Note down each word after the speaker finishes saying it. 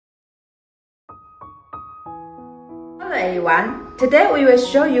Hello everyone, today we will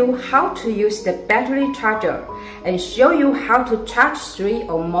show you how to use the battery charger and show you how to charge 3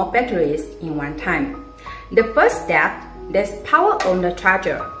 or more batteries in one time. The first step, let's power on the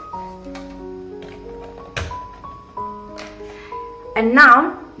charger. And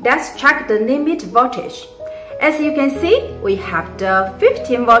now, let's check the limit voltage. As you can see, we have the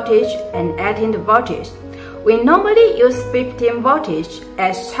 15 voltage and 18 voltage. We normally use 15 voltage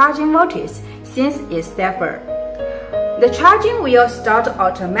as charging voltage since it's safer. The charging will start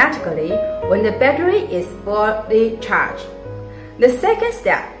automatically when the battery is fully charged. The second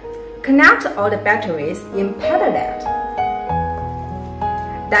step, connect all the batteries in parallel.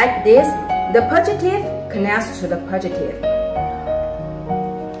 Like this, the positive connects to the positive.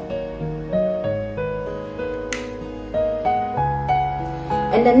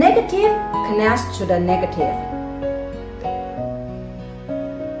 And the negative connects to the negative.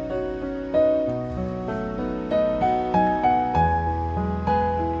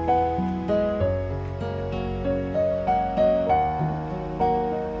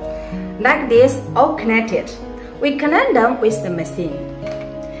 Like this, all connected. We connect them with the machine.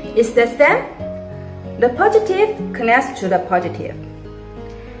 It's the same. The positive connects to the positive,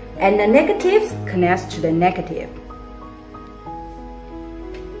 and the negative connects to the negative.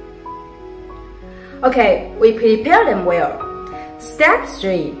 Okay, we prepare them well. Step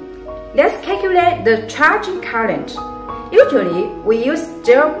 3. Let's calculate the charging current. Usually, we use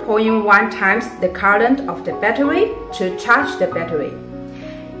 0.1 times the current of the battery to charge the battery.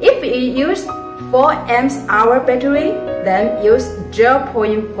 If we use 4 amps hour battery, then use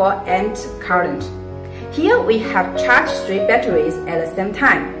 0.4 amps current. Here we have charged 3 batteries at the same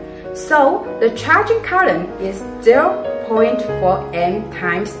time. So the charging current is 0.4 amp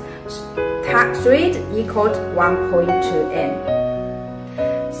times 3 equals 1.2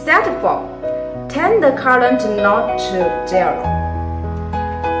 amp. Step 4. Turn the current knob to 0.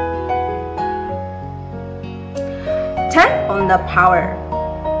 Turn on the power.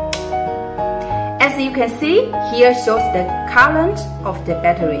 As you can see, here shows the current of the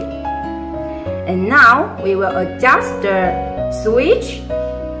battery. And now we will adjust the switch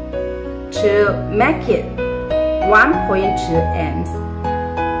to make it 1.2 amps.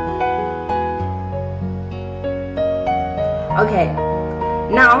 Okay,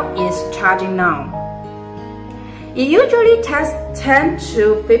 now it's charging now. It usually takes 10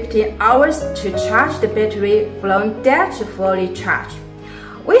 to 15 hours to charge the battery from dead to fully charged,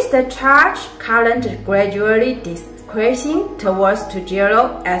 with the charge current gradually decreasing towards to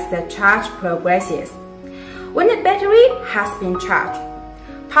 0 as the charge progresses. When the battery has been charged,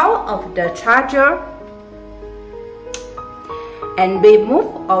 power off the charger and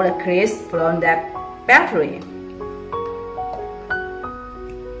remove all the clips from the battery.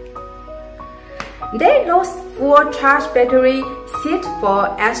 Let those full charge battery sit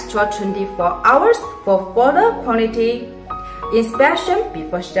for extra 24 hours for further quality inspection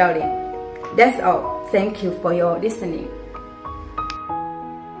before selling. That's all. Thank you for your listening.